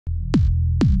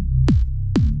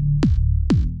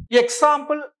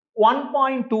Example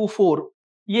 1.24.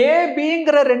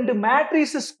 ABங்கிற ரெண்டு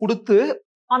matrices கொடுத்து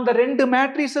அந்த ரெண்டு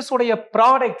matrices உடைய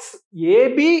products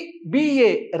AB,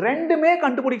 BA ரெண்டுமே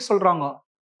கண்டுபிடிக்க சொல்றாங்க.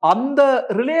 அந்த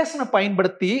ரிலேஷனை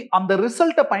பயன்படுத்தி அந்த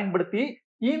ரிசல்ட்டை பயன்படுத்தி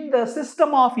இந்த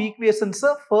சிஸ்டம் ஆஃப் ஈக்குவேஷன்ஸ்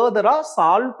ஃபர்தரா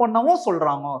சால்வ் பண்ணவும்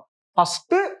சொல்றாங்க.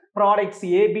 First products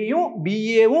ஏபியும்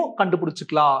பிஏவும்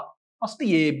கண்டுபிடிச்சுக்கலாம். First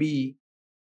AB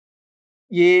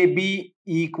AB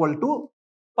equal to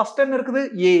first என்ன இருக்குது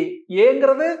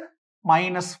ஏங்கிறது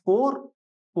 -4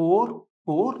 4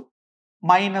 4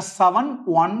 -7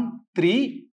 1 3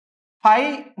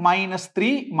 5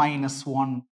 -3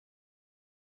 -1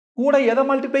 கூட எதை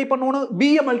மல்டிப்ளை பண்ணணும்? b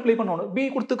ய மல்டிப்ளை பண்ணணும். b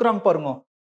கொடுத்துக்கறாங்க பாருங்க.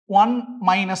 1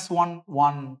 -1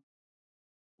 1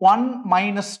 1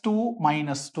 -2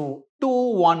 -2 2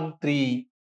 1 3.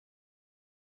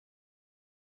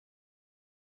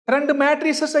 ரெண்டு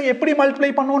மேட்ரிசஸ் எப்படி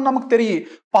மல்டிப்ளை பண்ணுவோம் நமக்கு தெரியும்.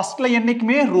 ஃபர்ஸ்ட்ல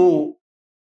என்னைக்குமே ரோ,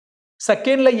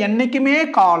 செகண்ட்ல என்னைக்குமே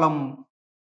காலம்.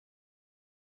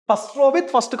 First row with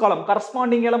first column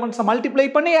corresponding elements multiply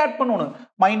பண்ணி ஆட் பண்ணணும்.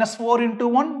 -4 into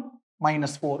 1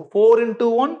 -4 4 into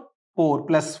 1 4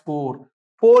 plus 4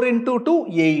 4 into 2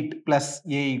 8 plus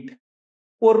 8.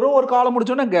 ஒரு ரோ ஒரு காலம்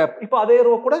முடிச்சோன்னா கேப். இப்போ அதே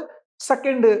ரோ கூட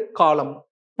second column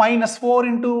 -4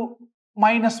 into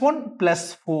 -1 plus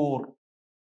 4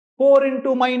 4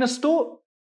 into -2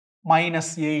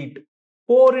 -8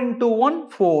 4 into 1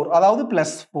 4 அதாவது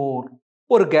plus 4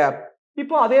 ஒரு கேப்.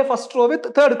 இப்போ அதே ஃபர்ஸ்ட் ரோ வித்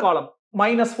தேர்ட் காலம்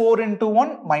 -4 into 1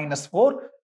 -4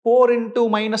 4 into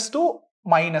 -2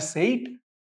 -8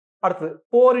 அடுத்து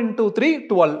 4 into 3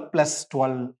 12 plus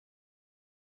 12.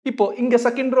 இப்போ இங்க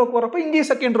செகண்ட் ரோக்கு வரப்ப இங்கே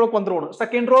செகண்ட் ரோக்கு வந்துரும்.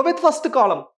 Second row with first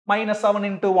column -7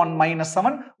 into 1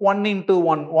 -7 1 into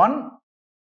 1 1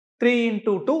 3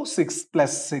 into 2 6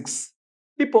 plus 6.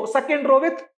 இப்போ second row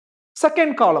with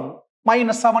second column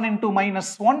 -7 into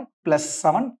 -1 plus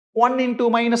 7 1 into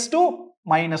 -2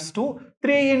 -2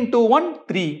 3 into 1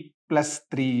 3 plus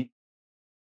 3.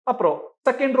 அப்புறம்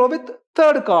செகண்ட் ரோ வித்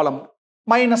தேர்ட் காலம்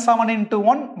 -7 into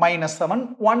 1 -7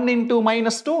 1 into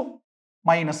 -2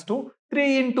 -2 3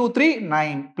 into 3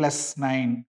 9 plus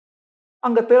 9.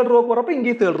 அங்க third ரோக்கு வரப்ப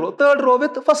இங்கே third row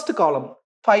with first column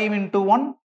 5 into 1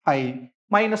 5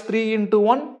 -3 into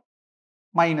 1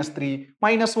 -3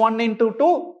 -1 into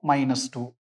 2 -2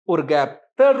 ஒரு gap.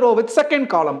 Third row with second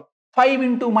column 5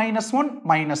 into -1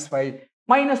 -5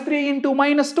 -3 into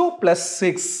 -2 plus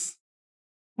 6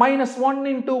 -1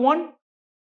 into 1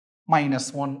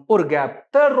 -1 ஒரு gap.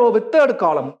 Third row with third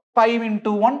காலம் 5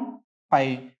 into 1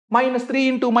 5 -3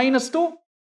 into -2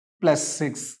 plus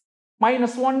 6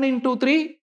 -1 into 3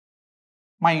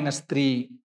 -3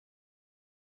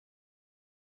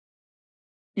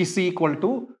 is equal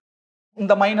to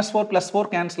இந்த -4 plus 4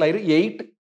 cancel ஆயிரு 8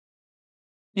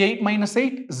 8 minus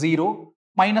 8 0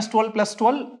 -12 plus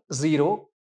 12 0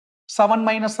 7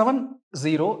 minus 7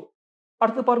 0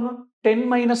 அடுத்து பாருங்க 10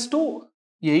 minus 2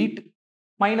 8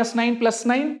 -9 plus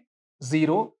 9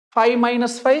 0 5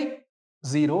 minus 5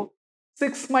 0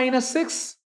 6 minus 6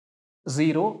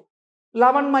 0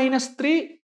 11 minus 3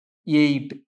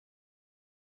 8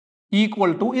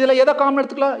 equal to இதுல எதை common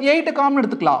எடுத்துக்கலாம்? 8 common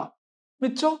எடுத்துக்கலாம்.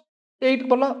 மிச்சம் 8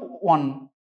 பதிலா 1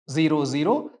 0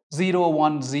 0 0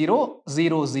 1 0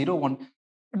 0 0 1.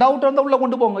 டவுட் இருந்தா உள்ள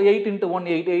கொண்டு போங்க. 8 into 1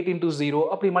 8 8 into 0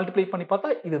 அப்படி மல்டிப்ளை பண்ணி பார்த்தா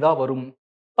இதுதான் வரும்.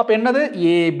 அப்ப என்னது?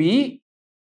 AB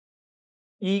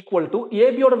equal to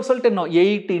ABயோட ரிசல்ட் என்ன?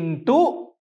 8 into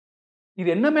இது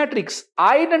என்ன matrix?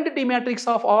 Identity matrix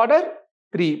of order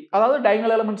 3. அதாவது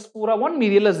டயகனல் எலிமெண்ட்ஸ் பூரா 1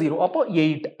 மீதி எல்லாம் 0. அப்போ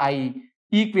 8i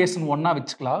ஈக்குவேஷன் 1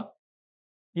 வச்சுக்கலாம்.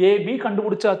 AB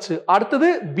கண்டுபிடிச்சாச்சு. அடுத்தது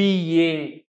BA.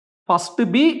 ஃபர்ஸ்ட்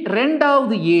B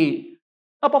ரெண்டாவது A.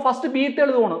 அப்ப ஃபர்ஸ்ட் B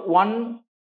எழுதுவோம். 1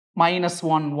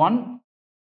 -1 1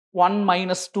 1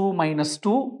 -2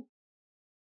 -2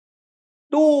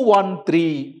 2 1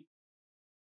 3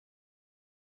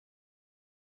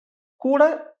 கூட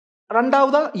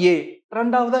ரெண்டாவதா A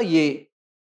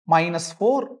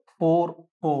 -4 4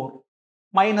 4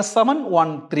 -7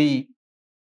 1 3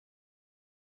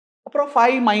 அப்புறம்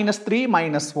 5 -3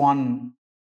 -1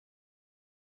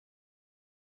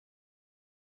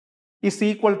 is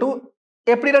equal to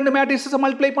எப்படி ரெண்டு மேட்ரிக்ஸை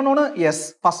மல்டிப்ளை பண்ணணும்? எஸ்,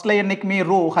 ஃபர்ஸ்ட்ல என்னைக்குமே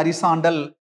ரோ ஹரிசாண்டல்,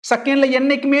 செகண்ட்ல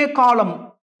என்னைக்குமே காலம்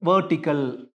vertical.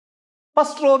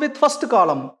 First row with first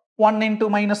column 1 into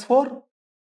 -4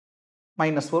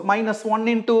 -4 -1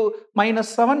 into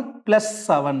 -7 plus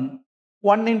 7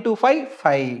 1 into 5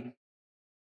 5.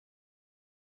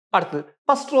 அடுத்து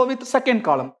first row with second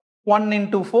column 1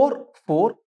 into 4 4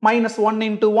 -1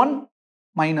 into 1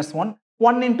 -1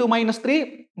 1 into -3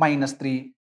 -3.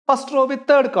 First row with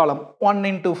third column 1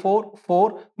 into 4 4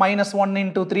 -1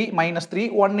 into 3 -3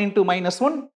 1 into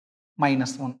 -1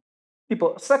 -1. இப்போ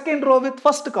second row with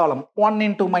first column 1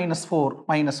 into minus 4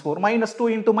 minus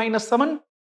 2 into minus 7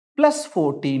 plus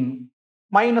 14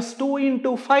 minus 2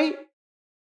 into 5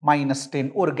 minus 10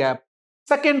 ஒரு gap.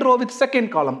 Second row with second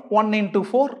column 1 into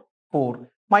 4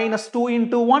 minus 2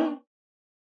 into 1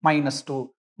 minus 2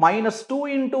 minus 2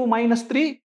 into minus 3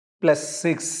 plus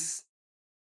 6.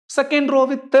 Second row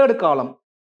with third column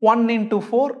 1 into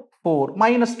 4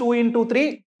 minus 2 into 3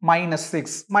 minus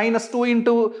 6 minus 2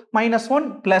 into minus 1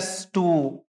 plus 2.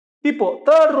 இப்போ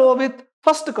third row with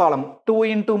first column 2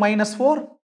 into minus 4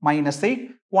 minus 8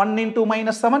 1 into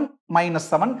minus 7 minus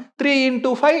 7 3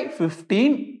 into 5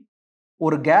 15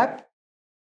 ஒரு gap.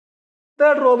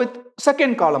 Third row with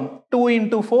second column 2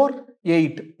 into 4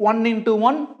 8 1 into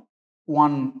 1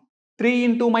 1 3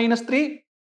 into minus 3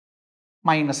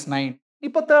 minus 9.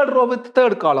 இப்போ third row with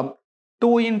third column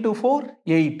 2 into 4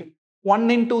 8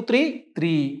 1 into 3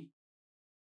 3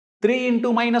 3 into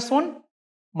minus 1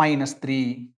 minus 3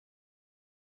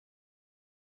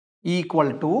 equal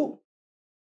to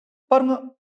பாருங்க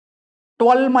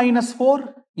 12 minus 4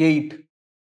 8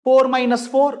 4 minus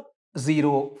 4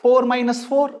 0 4 minus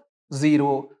 4 0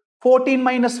 14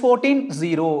 minus 14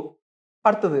 0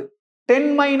 அடுத்தது 10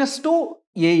 minus 2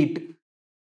 8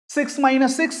 6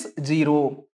 minus 6 0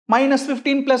 minus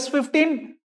 15 plus 15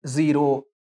 0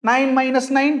 9 minus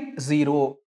 9 0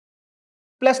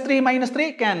 plus 3 minus 3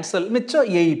 cancel மிச்சம்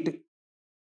 8.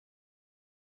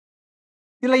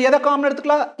 இதுல எதை common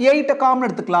எடுத்துக்கலாம் 8 common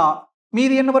எடுத்துக்கலாம்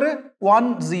மீதி என்ன வரும் 1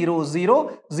 0 0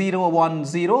 0 1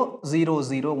 0 0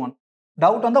 0 1.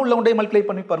 டவுட் வந்தா உள்ள கொண்டே மல்டிப்ளை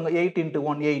பண்ணி பாருங்க 8 into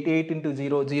 1 8 8 into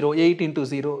 0 0 8 into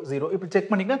 0 0 இப்படி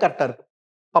செக் பண்ணிங்கன்னா கரெக்டா இருக்கு.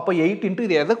 அப்போ 8 into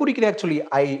இது எதை குறிக்குது ஆக்சுவலி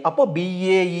I. அப்போ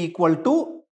BA equal to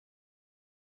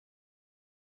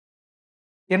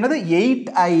என்னது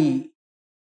 8I.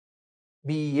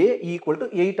 BA equal to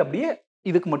 8 அப்படியே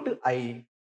இதுக்கு மட்டும் I.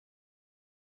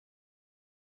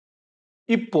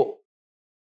 இப்போ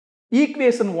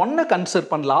ஈக்குவேஷன் 1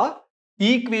 கன்சிடர் பண்ணலாம்.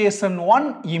 Equation 1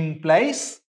 implies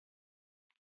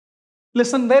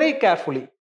listen very carefully.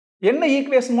 என்ன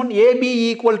equation 1 AB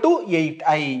equal to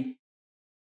 8I.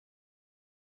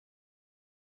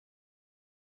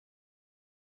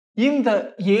 இந்த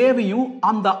ஏவையும்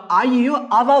அந்த ஐயும்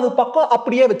அதாவது பக்கம்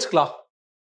அப்படியே வச்சுக்கலாம்.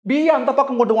 பி அந்த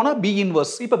பக்கம் கொண்டு போனா பி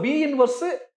இன்வர்ஸ். இப்ப பி இன்வர்ஸ்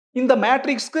இந்த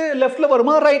மேட்ரிக்ஸ்க்கு லெஃப்ட்ல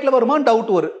வருமா ரைட்ல வருமா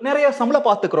டவுட் வரும். நிறைய சம்ல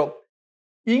பாத்துக்கிறோம்.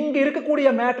 இங்க இருக்கக்கூடிய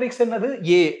மேட்ரிக்ஸ் என்னது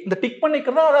ஏ. இந்த டிக்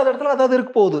பண்ணிக்கிறதா அதாவது இடத்துல அதாவது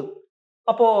இருக்க போகுது.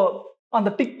 அப்போ அந்த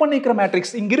டிக் பண்ணிக்கிற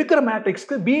மேட்ரிக்ஸ் இங்க இருக்கிற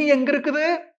மேட்ரிக்ஸ்க்கு பி எங்க இருக்குது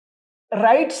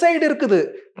ரைட் சைடு இருக்குது.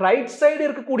 ரைட் சைடு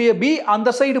இருக்கக்கூடிய பி அந்த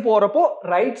சைடு போறப்போ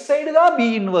ரைட் சைடு தான் பி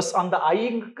இன்வர்ஸ். அந்த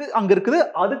ஐக்கு அங்க இருக்குது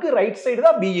அதுக்கு ரைட் சைடு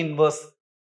தான் பி இன்வர்ஸ்.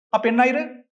 அப்ப என்ன ஆயிரு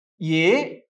ஏ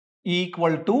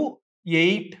equal to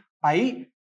 8I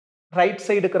right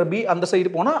side இருக்கிற பி அந்த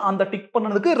சைடு போனா அந்த டிக்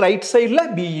பண்ணதுக்கு ரைட் சைடுல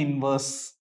பி இன்வர்ஸ்.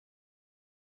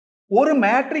 ஒரு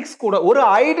மேட்ரிக்ஸ் கூட ஒரு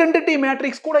ஐடென்டிட்டி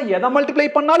மேட்ரிக்ஸ் கூட எதை மல்டிப்ளை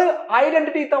பண்ணாலும்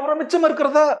ஐடென்டிட்டி தவிர மிச்சம்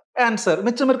இருக்கிறதா ஆன்சர்.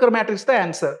 மிச்சம் இருக்கிற மேட்ரிக்ஸ் தான்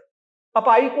ஆன்சர். அப்ப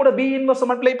I கூட B இன்வர்ஸ்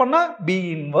மல்டிப்ளை பண்ணா B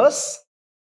இன்வர்ஸ்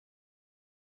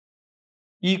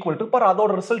ஈக்குவல் டு பார்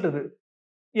அதோட ரிசல்ட் இது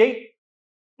 8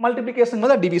 மல்டிப்ளிகேஷன்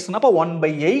தான் டிவிஷன். அப்ப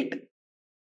 1/8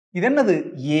 இது என்னது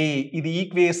A. இது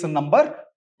ஈக்குவேஷன் நம்பர்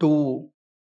 2.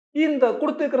 இந்த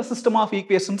கொடுத்திருக்கிற சிஸ்டம் ஆஃப்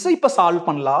ஈக்குவேஷன்ஸ் இப்ப சால்வ்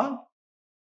பண்ணலாம்.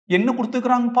 என்ன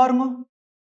கொடுத்திருக்காங்க பாருங்க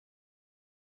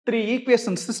 3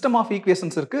 ஈக்குவேஷன் சிஸ்டம் ஆஃப்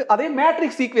ஈக்குவேஷன்ஸ் இருக்கு. அதே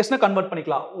மேட்ரிக்ஸ் ஈக்குவேஷனை கன்வெர்ட்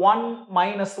பண்ணிக்கலாம். 1 -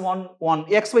 1 1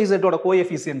 XYZ ஓட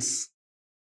கோஎஃபிஷியன்ட்ஸ்.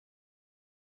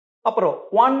 அப்புறம்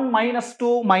 1 - 2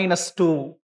 - 2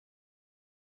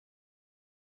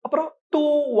 அப்புறம் 2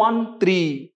 1 3.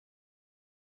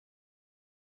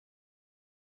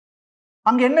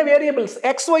 அங்க என்ன வேரியபிள்ஸ்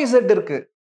XYZ இருக்கு.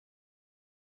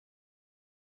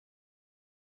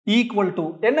 ஈக்குவல் டு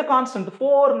என்ன கான்ஸ்டன்ட்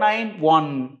 4 9 1.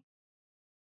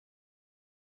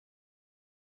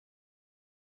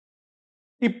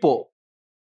 இப்போ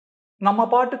நம்ம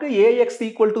பாட்டுக்கு AX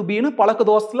ஈக்குவல் டு பின்னு பழக்க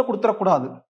தோசத்துல கொடுத்துடக்கூடாது.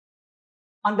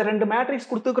 அந்த ரெண்டு மேட்ரிக்ஸ்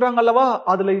கொடுத்துக்கிறாங்க அல்லவா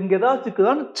அதுல இங்க ஏதாச்சும்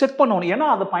இருக்குதான்னு செக் பண்ணணும். ஏன்னா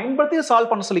அதை பயன்படுத்தி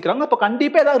சால்வ் பண்ண சொல்லிக்கிறாங்க. அப்ப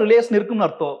கண்டிப்பா ஏதாவது ரிலேஷன் இருக்குன்னு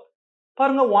அர்த்தம்.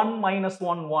 பாருங்க 1 -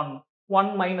 1 1 1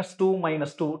 - 2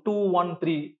 - 2 2 1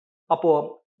 3. அப்போ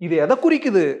இது எதை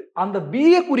குறிக்குது அந்த B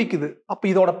குறிக்குது. அப்ப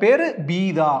இதோட பேரு B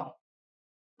தான்.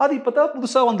 அது இப்பதான்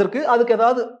புதுசா வந்திருக்கு. அதுக்கு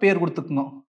ஏதாவது பேர்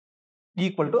கொடுத்துக்கணும்.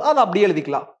 ஈக்குவல் டு அது அப்படியே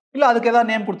எழுதிக்கலாம். இல்ல அதுக்கு ஏதாவது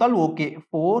நேம் கொடுத்தாலும் ஓகே.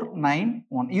 4 9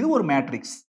 1 இது ஒரு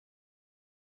மேட்ரிக்ஸ்.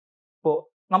 இப்போ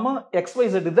நம்ம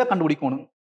XYZ இதை கண்டுபிடிக்கணும்.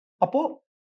 அப்போ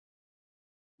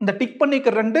இந்த டிக்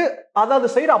பண்ணிக்கிற ரெண்டு அதாவது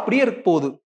சைடு அப்படியே இருக்க போகுது.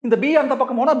 இந்த B அந்த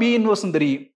பக்கம் போனா B இன்வர்ஸ்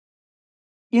தெரியும்.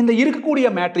 இந்த இருக்கக்கூடிய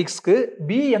மேட்ரிக்ஸ்க்கு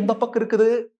B எந்த பக்கம் இருக்குது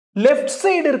லெஃப்ட்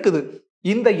சைடு இருக்குது.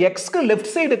 இந்த எக்ஸ்க்கு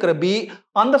லெஃப்ட் சைடு இருக்கிற பி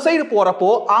அந்த சைடு போறப்போ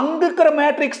அங்க இருக்கிற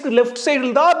மேட்ரிக்ஸ்க்கு லெஃப்ட்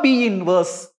சைடில் தான் பி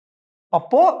இன்வர்ஸ்.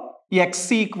 அப்போ எக்ஸ்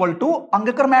ஈக்குவல் டு அங்க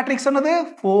இருக்கிற மேட்ரிக்ஸ் என்னது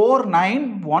 4 9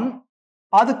 1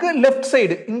 அதுக்கு லெஃப்ட்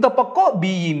சைடு இந்த பக்கம்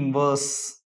B inverse.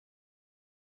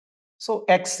 So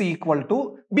X equal to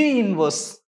be inverse.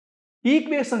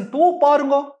 Equation 2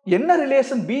 பாருங்க என்ன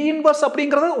ரிலேஷன் பி இன்வர்ஸ்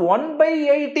அப்படிங்கிறது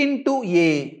 1/8 into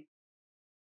a.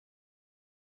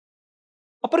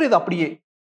 அப்புறம் இது அப்படியே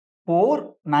 4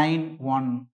 9 1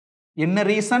 என்ன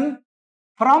ரீசன்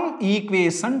from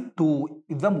equation 2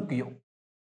 இதுதான் முக்கியம்.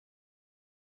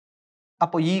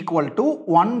 அப்போ ஈக்குவல் டு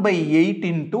 1/8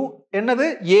 into என்னது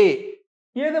a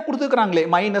ஏதோ கொடுத்துக்கிறாங்களே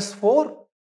 -4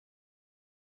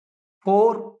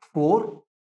 4 4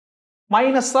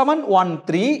 -7 1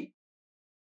 3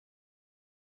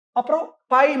 அப்புறம்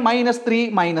 5 -3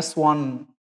 -1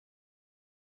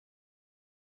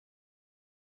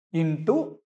 into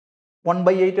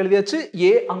 1/8 எழுதியாச்சு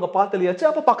a அங்க பார்த்து எழுதியாச்சு.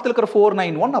 அப்ப பக்கத்துல இருக்கிற 4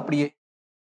 9 1 அப்படியே.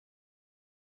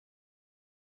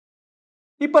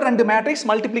 இப்ப ரெண்டு மேட்ரிக்ஸ்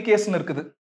மல்டிப்ளிகேஷன் இருக்குது.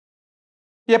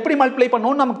 எப்படி மல்டிப்ளை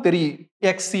பண்ணணும்னு நமக்கு தெரியும்.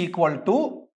 x ஈக்குவல் டு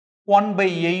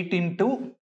 1/8 into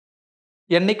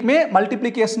என்னைக்குமே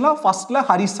மல்டிப்ளிகேஷன்ல ஃபர்ஸ்ட்ல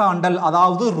ஹரிசாண்டல்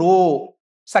அதாவது ரோ,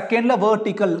 செகண்ட்ல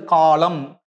வெர்டிக்கல் காலம்.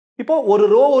 இப்போ ஒரு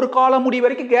ரோ ஒரு காலம் முடி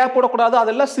வரைக்கும் கேப் போடக்கூடாது.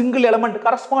 அதெல்லாம் சிங்கிள் எலிமெண்ட்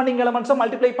கரஸ்பாண்டிங் எலிமெண்ட்ஸை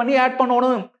மல்டிப்ளை பண்ணி ஆட்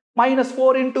பண்ணணும்.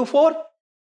 -4 into 4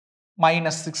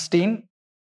 -16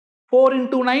 4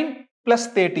 into 9 plus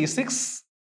 36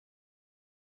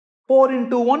 4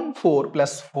 into 1 4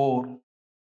 plus 4.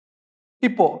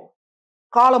 இப்போ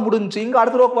காலம் முடிஞ்சு இங்க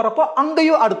அடுத்த ரோக்கு வரப்போ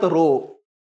அங்கேயும் அடுத்த row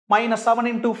 -7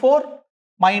 into 4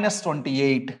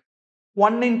 -28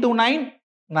 1 into 9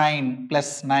 9 plus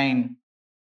 9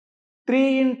 3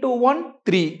 into 1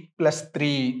 3 plus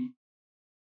 3.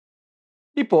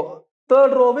 இப்போ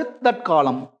third row with that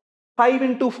column 5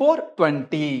 into 4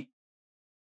 20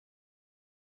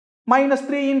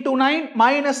 -3 into 9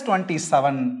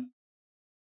 -27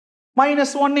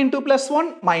 -1 into +1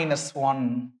 -1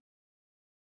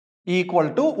 equal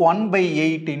to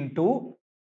 1/8 into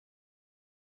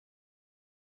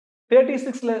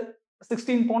 36ல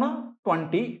 16 போனா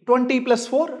 20 20 plus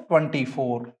 4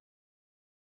 24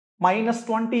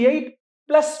 -28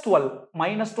 plus 12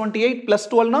 -28 plus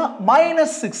 12 னா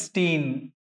 -16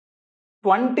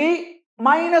 20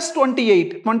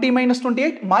 -28 20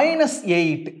 -28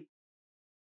 -8.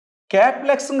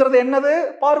 கேபிட்டல் எக்ஸ்ங்கிறது என்னது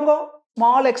பாருங்க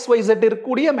ஸ்மால் xyz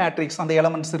இருக்கக்கூடிய மேட்ரிக்ஸ், அந்த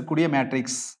எலிமெண்ட்ஸ் இருக்கக்கூடிய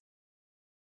மேட்ரிக்ஸ்.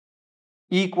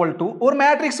 ஈக்குவல் டு ஒரு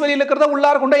மேட்ரிக்ஸ் வெளியில இருக்கிறத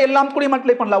உள்ளார கொண்டு எல்லாம் கூட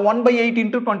மல்டிப்ளை பண்ணலாம் 1/8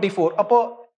 into 24. அப்போ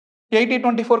 80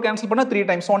 24 கேன்சல் பண்ணா 3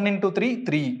 times 1 into 3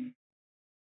 3.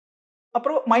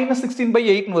 அப்புறம்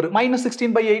 -16/8 வரும்.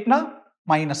 -16/8 னா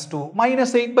 -2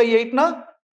 -8/8 னா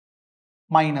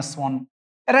 -1.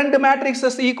 ரெண்டு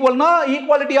matrices ஈக்குவல்னா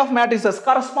equality of matrices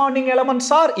corresponding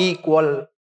elements R equal.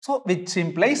 So which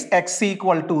implies x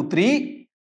equal to 3,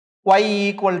 y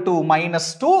equal to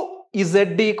 -2, z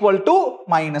equal to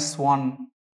 -1.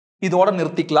 இதோட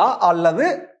நிறுத்திக்கலாம் அல்லது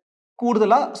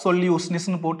கூடுதலா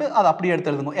சொல்யூஷன் போட்டு அதை அப்படியே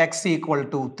எடுத்து எழுதுங்க. x equal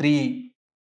to 3,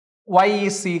 y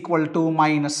is equal to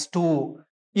 -2,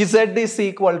 z is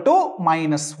equal to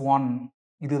 -1.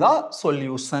 இதுதான்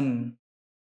solution.